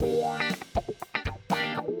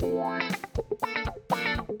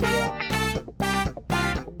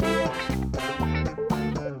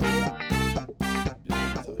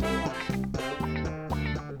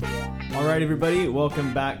right, everybody,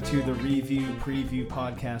 welcome back to the Review Preview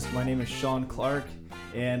Podcast. My name is Sean Clark,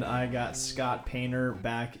 and I got Scott Painter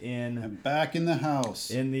back I'm back in the house.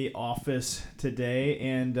 in the office today,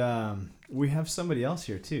 and we have somebody else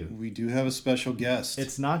here too. We do have a special guest.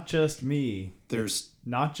 It's not just me. There's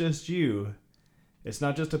Not just you. It's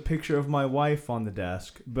not just a picture of my wife on the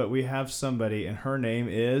desk, but we have somebody, and her name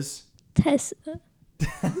is Tessa.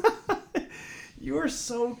 You are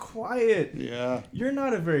so quiet. yeah. You're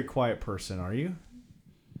not a very quiet person, are you?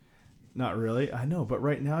 Not really. I know, but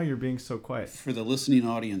right now you're being so quiet. For the listening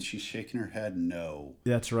audience, she's shaking her head no.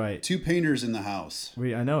 That's right. Two painters in the house.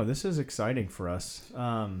 I know this is exciting for us.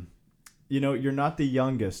 You're not the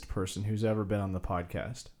youngest person who's ever been on the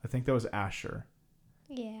podcast. I think that was Asher.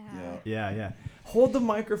 Yeah. Yeah. Hold the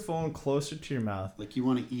microphone closer to your mouth. Like you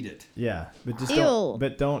want to eat it. Yeah, but just Ew.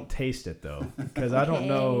 don't taste it though, because I don't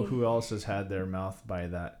know Okay. who else has had their mouth by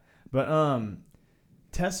that. But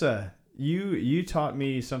Tessa, you taught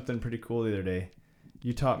me something pretty cool the other day.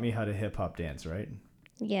 You taught me how to hip hop dance, right?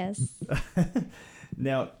 Yes.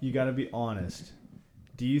 Now you got to be honest.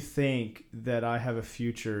 Do you think that I have a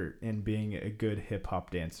future in being a good hip hop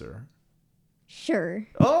dancer? Sure.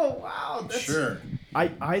 Oh wow! Sure.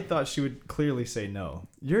 I thought she would clearly say no.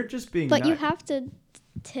 You're just being. But you nice. have to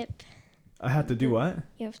tip. I have to do what?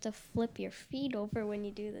 You have to flip your feet over when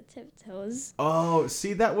you do the tiptoes. Oh,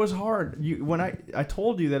 see, that was hard. When I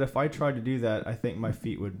told you that if I tried to do that, I think my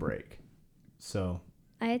feet would break. So,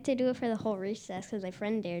 I had to do it for the whole recess because my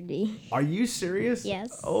friend dared me. are you serious?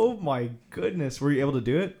 Yes. Oh my goodness, were you able to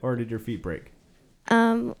do it, or did your feet break?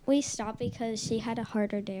 We stopped because she had a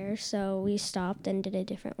harder dare, so we stopped and did a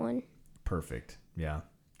different one. Perfect. Yeah.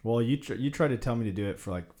 Well, you tried to tell me to do it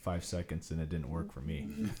for like 5 seconds, and it didn't work for me.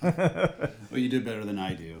 Well, you did better than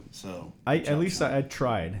I do. So At least I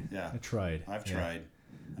tried. Yeah. I tried. I've Yeah. tried,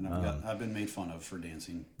 and I've been made fun of for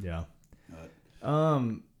dancing. Yeah. But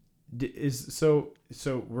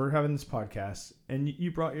So we're having this podcast, and you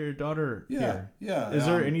brought your daughter here. yeah. Is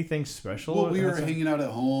there anything special? Well, we were That's- hanging out at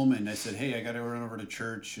home, and I said, "Hey, I got to run over to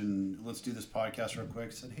church, and let's do this podcast real quick."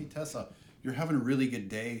 I said, "Hey, Tessa, you're having a really good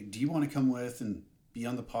day. Do you want to come with and be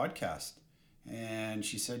on the podcast?" And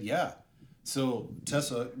she said, "Yeah." So,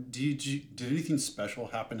 Tessa, did anything special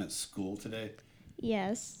happen at school today?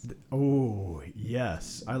 Yes. Oh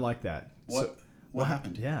yes, I like that. What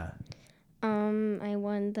happened? Yeah. I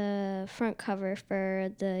won the front cover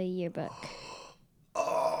for the yearbook.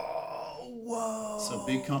 Oh whoa! So,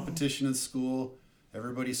 big competition in school.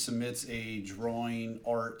 Everybody submits a drawing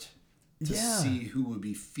art to Yeah. see who would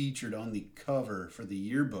be featured on the cover for the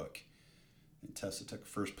yearbook. And Tessa took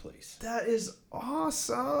first place. That is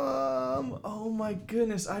awesome! Oh my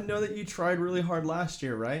goodness! I know that you tried really hard last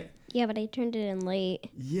year, right? Yeah, but I turned it in late.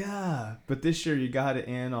 Yeah, but this year you got it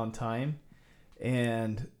in on time,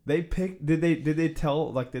 and they picked. Did they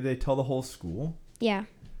tell the whole school? Yeah.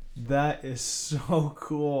 That is so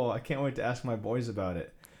cool! I can't wait to ask my boys about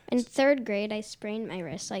it. In third grade, I sprained my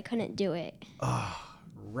wrist, so I couldn't do it.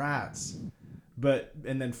 Rats.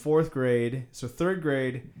 And then fourth grade. So third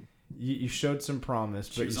grade, you showed some promise,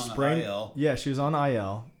 but was you on sprained. IL. Yeah, she was on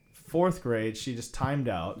IL. Fourth grade, she just timed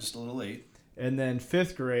out, Just a little late. and then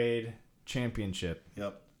fifth grade championship.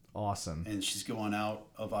 Yep. Awesome. And she's going out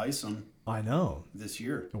of ISOM I know. this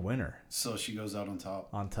year. A winner So she goes out on top.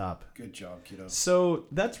 on top. Good job, kiddo. So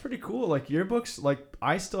that's pretty cool. Like yearbooks, like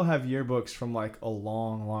I still have yearbooks from like a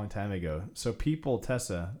long, long time ago. So people,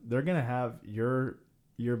 Tessa, they're gonna have your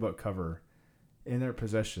yearbook cover in their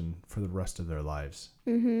possession for the rest of their lives.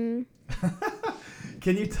 Mm-hmm.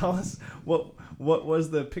 Can you tell us what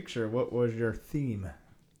was the picture? What was your theme?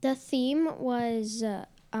 The theme was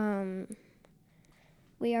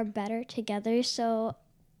we are better together. So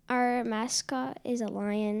our mascot is a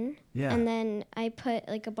lion. Yeah. And then I put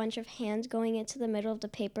like a bunch of hands going into the middle of the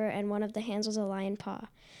paper, and one of the hands was a lion paw.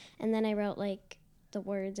 And then I wrote like the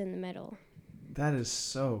words in the middle. That is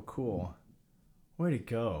so cool. Way to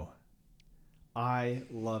go. I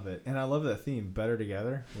love it. And I love that theme. Better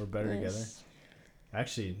together. We're better together. Yes.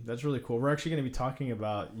 Actually, that's really cool. We're actually going to be talking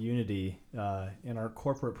about unity in our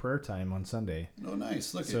corporate prayer time on Sunday. Oh,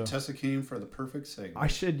 nice. Look, So- Tessa came for the perfect segment. I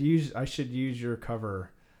should use your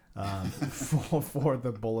cover for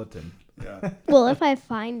the bulletin. Yeah. Well, if I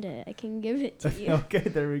find it, I can give it to you. Okay,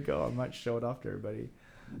 there we go. I might show it off to everybody.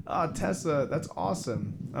 Tessa, that's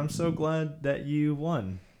awesome. I'm so glad that you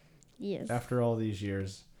won Yes. after all these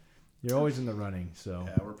years. You're always in the running, so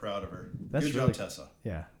Yeah, we're proud of her. That's Good really- job, Tessa.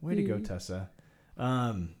 yeah. Way to go, Tessa.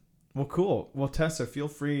 Well, cool. Well, Tessa, feel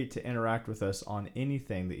free to interact with us on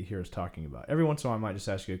anything that you hear us talking about. Every once in a while, I might just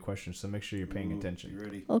ask you a question, so make sure you're paying Ooh, attention. You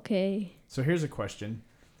ready? Okay. So here's a question.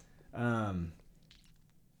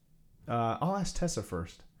 I'll ask Tessa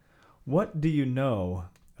first. What do you know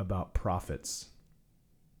about prophets?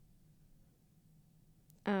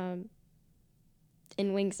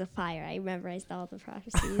 In Wings of Fire, I memorized all the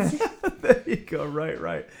prophecies. There you go.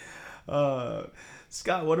 Right.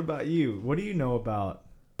 Scott, what about you? What do you know about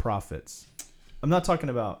prophets? I'm not talking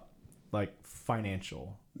about like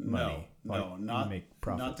financial money. Not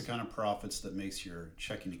profits. not the kind of profits that makes your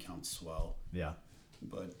checking account swell, Yeah.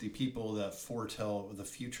 but the people that foretell the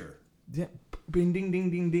future. Yeah. Bing, ding, ding,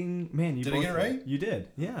 ding, ding. Man, you Did I both get it right? You did.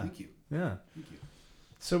 Yeah. Thank you. Yeah. Thank you.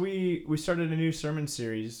 So we started a new sermon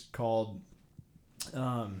series called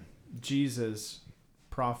Jesus,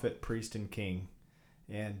 Prophet, Priest, and King.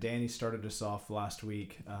 And Danny started us off last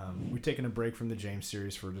week. We've taken a break from the James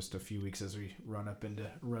series for just a few weeks as we run up into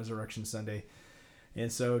Resurrection Sunday. And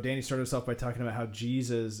so Danny started us off by talking about how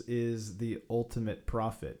Jesus is the ultimate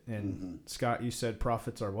prophet. And Scott, you said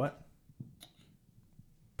prophets are what?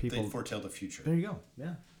 People. They foretell the future. There you go.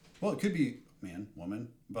 Yeah. Well, it could be man, woman,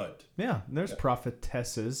 but Yeah. And there's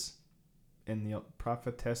prophetesses in the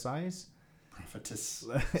prophetesses prophetess.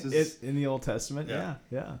 in the Old Testament. Yeah.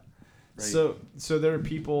 Yeah. Right. So there are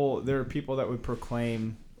people that would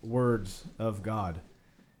proclaim words of God.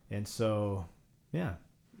 And so, yeah.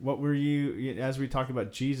 What were you, as we talked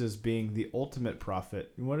about Jesus being the ultimate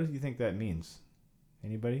prophet, what do you think that means?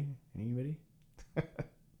 Anybody?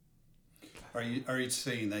 Are you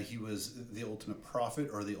saying that he was the ultimate prophet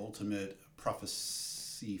or the ultimate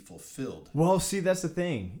prophecy fulfilled? Well, see, that's the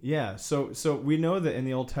thing. Yeah. So we know that in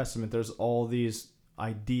the Old Testament, there's all these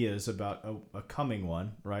ideas about a coming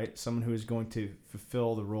one, right? Someone who is going to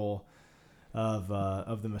fulfill the role of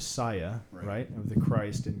the Messiah, right? Of the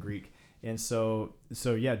Christ in Greek. And so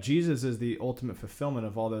yeah, Jesus is the ultimate fulfillment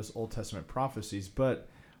of all those Old Testament prophecies. But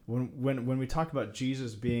when we talk about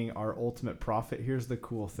Jesus being our ultimate prophet, here's the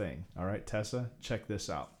cool thing. All right, Tessa, check this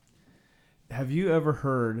out. Have you ever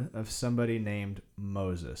heard of somebody named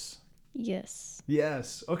Moses? Yes.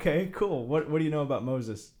 Yes. Okay, cool. What do you know about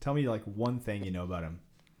Moses? Tell me like one thing you know about him.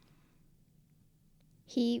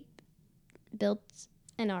 He built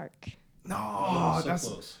an ark. No, so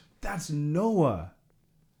close. that's Noah.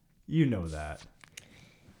 You know that.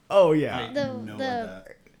 Oh yeah. I know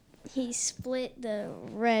that. He split the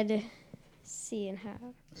Red Sea in half.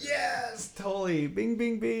 Yes, totally. Bing,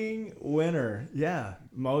 bing, bing. Winner. Yeah.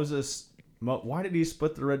 Moses. Why did he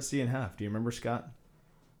split the Red Sea in half? Do you remember, Scott?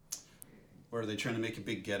 Or are they trying to make a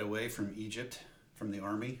big getaway from Egypt, from the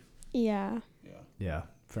army? Yeah. Yeah. Yeah.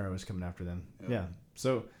 Pharaoh was coming after them. Yeah.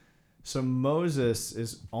 So Moses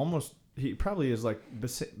is almost, he probably is like,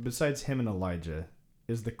 besides him and Elijah,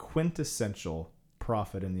 is the quintessential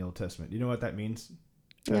prophet in the Old Testament. You know what that means,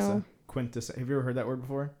 Tessa? No. Have you ever heard that word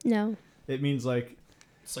before? No. It means like,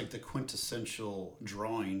 It's like the quintessential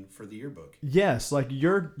drawing for the yearbook. yes, like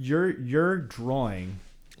your drawing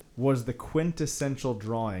was the quintessential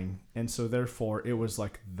drawing, and so therefore it was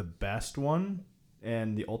like the best one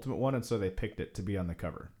and the ultimate one, and so they picked it to be on the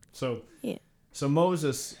cover. So Yeah. So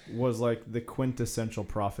Moses was like the quintessential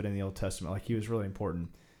prophet in the Old Testament. Like he was really important.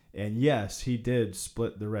 And yes, he did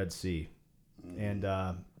split the Red Sea. And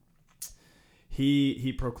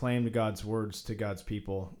he proclaimed God's words to God's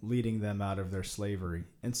people, leading them out of their slavery.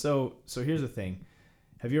 And so here's the thing.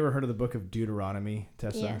 Have you ever heard of the book of Deuteronomy,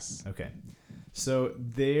 Tessa? Yes. Okay. So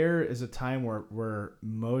there is a time where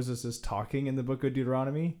Moses is talking in the book of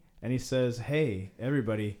Deuteronomy, and he says, hey,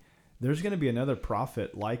 everybody, there's going to be another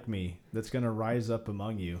prophet like me that's going to rise up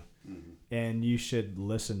among you, and you should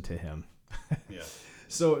listen to him. Yeah.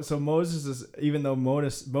 So Moses is, even though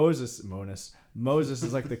Moses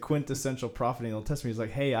is like the quintessential prophet in the Old Testament, he's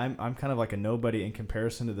like, hey, I'm kind of like a nobody in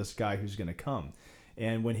comparison to this guy who's going to come.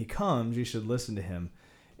 And when he comes, you should listen to him.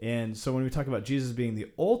 And so when we talk about Jesus being the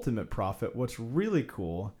ultimate prophet, what's really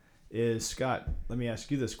cool is, Scott, let me ask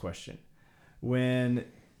you this question. When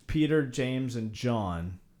Peter, James, and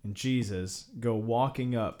John and Jesus go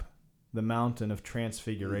walking up the mountain of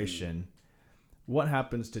transfiguration, what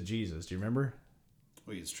happens to Jesus? Do you remember?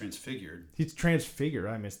 Well, he's transfigured. He's transfigured.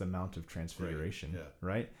 I mean, it's the Mount of Transfiguration,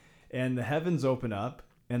 right? And the heavens open up,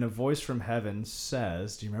 and a voice from heaven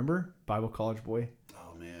says, do you remember? Bible college boy?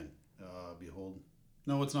 Oh, man. Behold.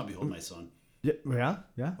 No, it's not behold my son. Yeah.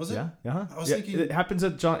 Was it? Yeah. I was thinking... It happens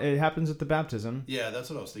at the baptism. Yeah, that's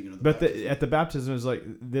what I was thinking of. But at the baptism, is like,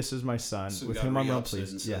 this is my son, So with God whom I'm well re-ups it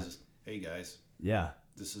pleased. and says, hey, guys, Yeah.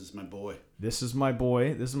 this is my boy. This is my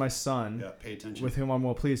boy. This is my son. Yeah, pay attention. With whom I'm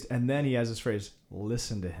well pleased. And then he has this phrase,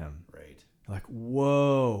 listen to him. Right. Like,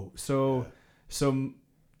 whoa. So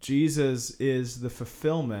Jesus is the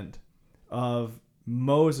fulfillment of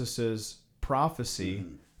Moses's prophecy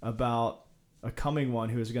about a coming one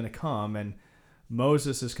who is going to come. And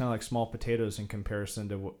Moses is kind of like small potatoes in comparison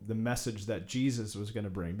to the message that Jesus was going to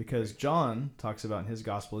bring. Because John talks about in his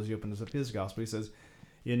gospel, as he opens up his gospel, he says,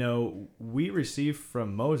 we received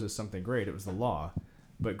from Moses something great. It was the law,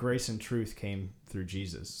 but grace and truth came through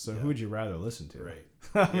Jesus. So who would you rather listen to? Right.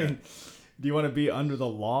 I mean, do you want to be under the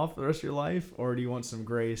law for the rest of your life, or do you want some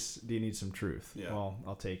grace? Do you need some truth? Yeah. Well,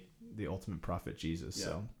 I'll take the ultimate prophet, Jesus. Yeah.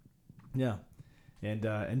 So, yeah.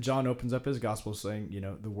 And John opens up his gospel saying,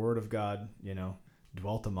 the word of God,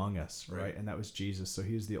 dwelt among us, right? And that was Jesus. So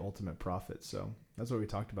he was the ultimate prophet. So that's what we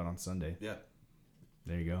talked about on Sunday. Yeah.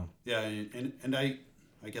 There you go. Yeah, and I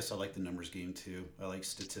guess I like the numbers game too. I like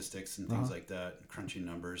statistics and things like that, crunching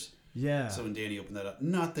numbers. Yeah. So when Danny opened that up,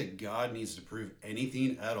 not that God needs to prove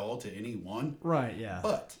anything at all to anyone. Right, yeah.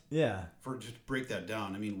 But yeah, for just break that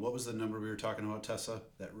down, I mean, what was the number we were talking about, Tessa?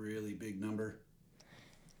 That really big number?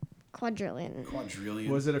 Quadrillion.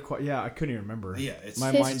 Was it I couldn't even remember. Yeah, it's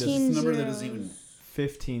my mind is 15 a number that zeros. doesn't even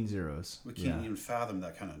 15 zeros. we can't even fathom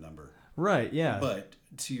that kind of number. Right, yeah. But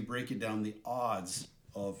to break it down, the odds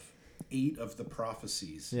of 8 of the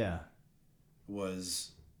prophecies yeah.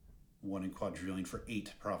 was 1 in quadrillion for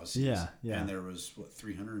 8 prophecies. Yeah, yeah. And there was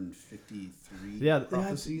 353 Yeah,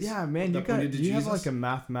 prophecies. yeah, man, that pointed to you have Jesus? like a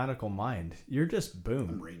mathematical mind. You're just boom.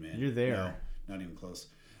 I'm Rain Man. You're there. No, not even close.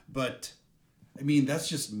 But I mean, that's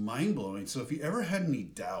just mind blowing. So if you ever had any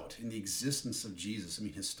doubt in the existence of Jesus, I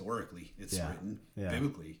mean, historically, it's written. Yeah.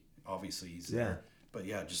 Biblically, obviously, he's there. But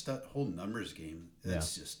yeah, just that whole numbers game.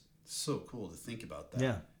 That's just so cool to think about that.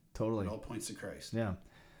 Yeah, totally. It all points to Christ. Yeah.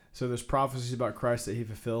 So there's prophecies about Christ that he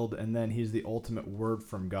fulfilled, and then he's the ultimate word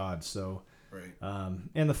from God. So, right.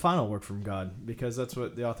 And the final word from God, because that's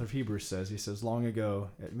what the author of Hebrews says. He says, long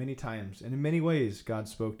ago, at many times, and in many ways, God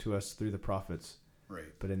spoke to us through the prophets. Right.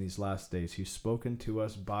 But in these last days, he's spoken to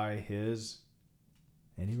us by his,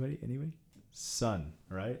 anybody? Son,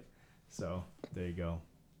 right? So there you go.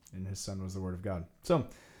 And his son was the word of God. So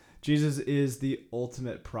Jesus is the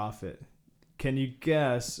ultimate prophet. Can you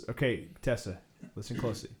guess? Okay, Tessa, listen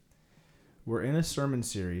closely. We're in a sermon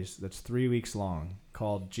series that's 3 weeks long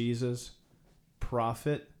called Jesus,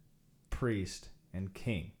 Prophet, Priest, and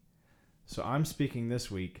King. So I'm speaking this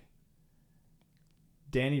week.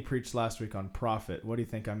 Danny preached last week on prophet. What do you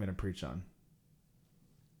think I'm going to preach on?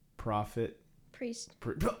 Prophet. Priest.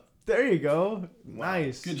 There you go.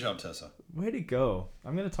 Nice. Good job, Tessa. Way to go.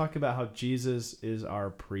 I'm going to talk about how Jesus is our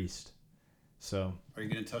priest. So. Are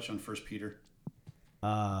you going to touch on 1 Peter?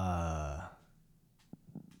 There's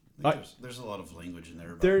a lot of language in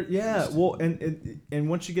there. Well, and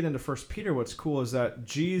once you get into 1 Peter, what's cool is that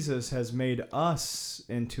Jesus has made us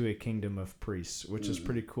into a kingdom of priests, which is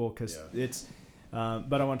pretty cool because it's.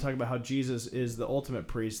 But I want to talk about how Jesus is the ultimate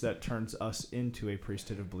priest that turns us into a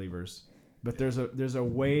priesthood of believers. But there's a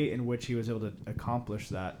way in which he was able to accomplish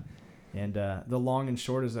that. And the long and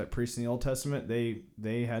short is that priests in the Old Testament,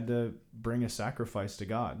 they had to bring a sacrifice to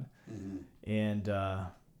God. Mm-hmm. And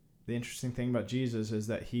the interesting thing about Jesus is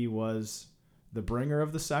that he was the bringer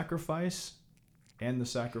of the sacrifice and the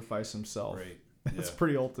sacrifice himself. Right. That's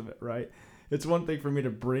pretty ultimate, right? It's one thing for me to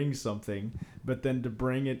bring something, but then to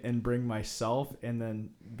bring it and bring myself and then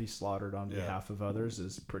be slaughtered on behalf of others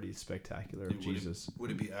is pretty spectacular of Jesus.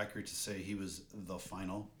 Would it be accurate to say he was the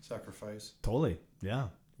final sacrifice? Totally, yeah.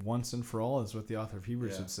 Once and for all is what the author of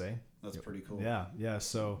Hebrews would say. That's pretty cool. Yeah.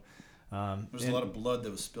 So there's a lot of blood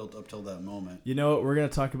that was spilt up till that moment. You know what we're going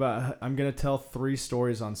to talk about? I'm going to tell 3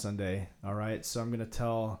 stories on Sunday, all right? So I'm going to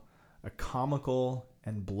tell a comical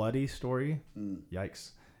and bloody story. Yikes.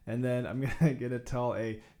 And then I'm going to tell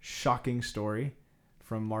a shocking story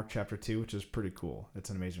from Mark chapter 2, which is pretty cool. It's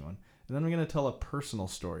an amazing one. And then I'm going to tell a personal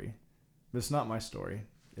story. But it's not my story.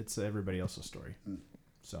 It's everybody else's story.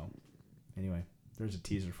 So anyway, there's a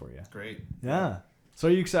teaser for you. Great. Yeah. So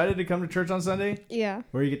are you excited to come to church on Sunday? Yeah.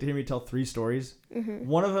 Where you get to hear me tell 3 stories? Mm-hmm.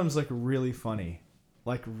 One of them's like really funny.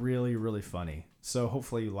 Like really, really funny. So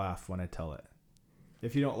hopefully you laugh when I tell it.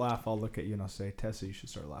 If you don't laugh, I'll look at you and I'll say, Tessa, you should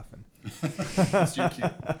start laughing. That's your cue.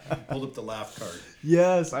 Hold up the laugh card.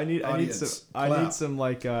 Yes, I need some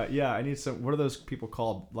like I need some. What are those people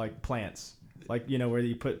called? Like plants, like where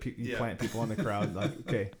you plant people in the crowd. Like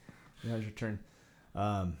okay, now's your turn.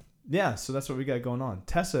 So that's what we got going on.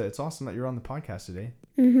 Tessa, it's awesome that you're on the podcast today.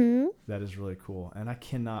 Mm-hmm. That is really cool, and I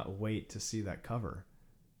cannot wait to see that cover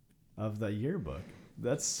of the yearbook.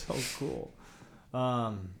 That's so cool.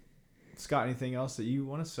 Scott, anything else that you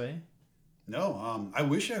want to say? No, I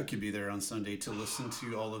wish I could be there on Sunday to listen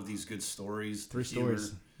to all of these good stories. 3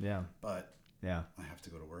 stories. Yeah. But yeah, I have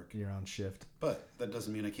to go to work. You're on shift. But that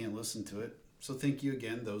doesn't mean I can't listen to it. So thank you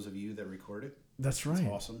again, those of you that record it. That's right.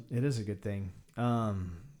 It's awesome. It is a good thing.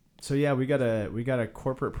 So yeah, we got a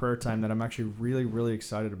corporate prayer time that I'm actually really, really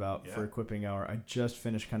excited about for Equipping Hour. I just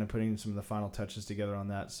finished kind of putting some of the final touches together on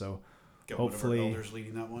that. So Got hopefully, one of our elders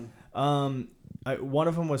leading that one. One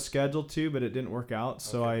of them was scheduled to, but it didn't work out.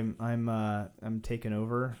 So Okay. I'm taking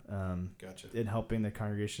over. Gotcha. In helping the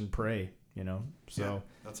congregation pray. So Yeah,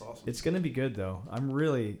 that's awesome. it's gonna be good though. I'm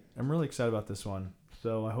really excited about this one.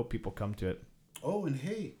 So I hope people come to it. Oh, and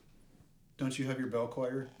hey, don't you have your bell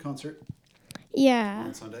choir concert Yeah.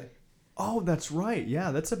 on Sunday? Oh, that's right. Yeah,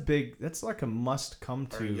 that's like a must come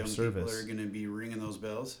Our to young service. people are going to be ringing those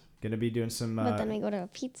bells. Gonna be doing some But then we go to a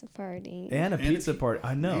pizza party. and a pizza party.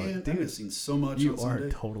 I know, Man, I'm dude. missing so much You on are Sunday.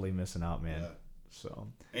 totally missing out, man. Yeah. So,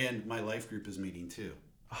 And my life group is meeting too,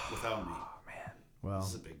 without me. well, This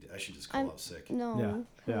is a big deal. I should just call out sick. No.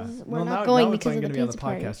 yeah. 'cause Well, We're not now going it's because of the gonna be on the pizza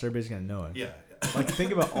party. podcast. Everybody's gonna know it. Yeah. Like,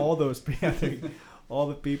 think about all those all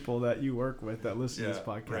the people that you work with that listen to this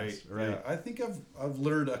podcast. Right. Yeah. I think I've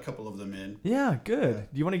lured a couple of them in. Yeah, good. Yeah.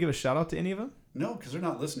 Do you want to give a shout out to any of them? No, because they're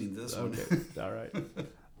not listening to this Okay. one. All right.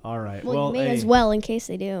 All right. Well, Well, you may hey, as well in case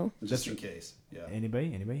they do. Just in case. Yeah. Anybody?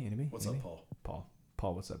 What's up, Paul?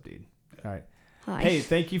 Paul, what's up, dude? Yeah. All right. Hi. Hey,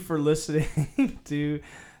 thank you for listening to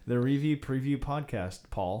the Review Preview podcast,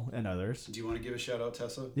 Paul and others. Do you want to give a shout out,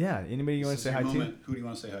 Tessa? Yeah. Anybody you want This to is say your hi to? moment. Who do you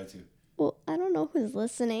want to say hi to? Well, I don't know who's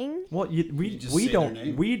listening. Well, You we just we say their don't.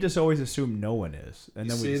 name. We just always assume no one is, and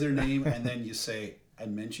You then say we their name and then you say, I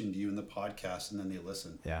mentioned you in the podcast, and then they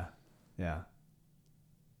listen. Yeah.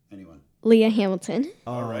 Anyone? Leah Hamilton.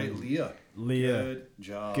 All right, Leah. Leah. Good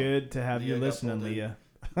job. Good to have Leah you got listening, pulled in.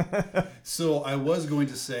 Leah. So I was going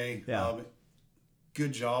to say, Yeah.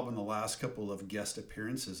 good job on the last couple of guest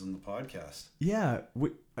appearances on the podcast. Yeah.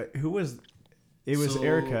 Who was? It was So,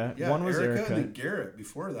 Erica. Yeah, One was Erica. and then Garrett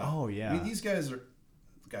before that. Oh, yeah. I mean, these guys are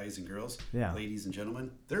guys and girls, Yeah. ladies and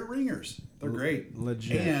gentlemen. They're ringers. They're great.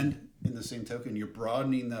 legit. And in the same token, you're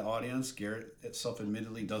broadening the audience. Garrett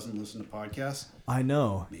self-admittedly doesn't listen to podcasts. I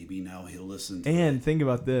know. Maybe now he'll listen. To And think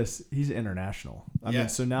about this. He's international. I Yeah, mean,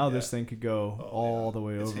 so now yeah. this thing could go Oh, all yeah. the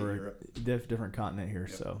way It's hit over Europe. a different continent here.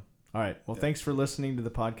 Yep. So, all right. Well, Yeah. thanks for listening to the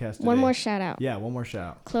podcast today. One more shout out. Yeah, one more shout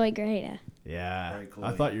out. Chloe Grajeda. Yeah. All right, I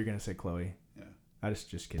Chloe. thought you were going to say Chloe. Yeah. I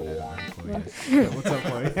just kidding. I don't know who Chloe is. Yeah, what's up,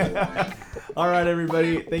 Chloe? All right,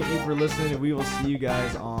 everybody. Thank you for listening. We will see you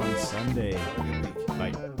guys on Sunday.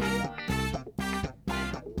 Bye.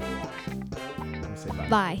 I'm gonna say bye.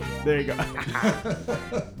 Bye. There you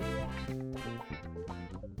go.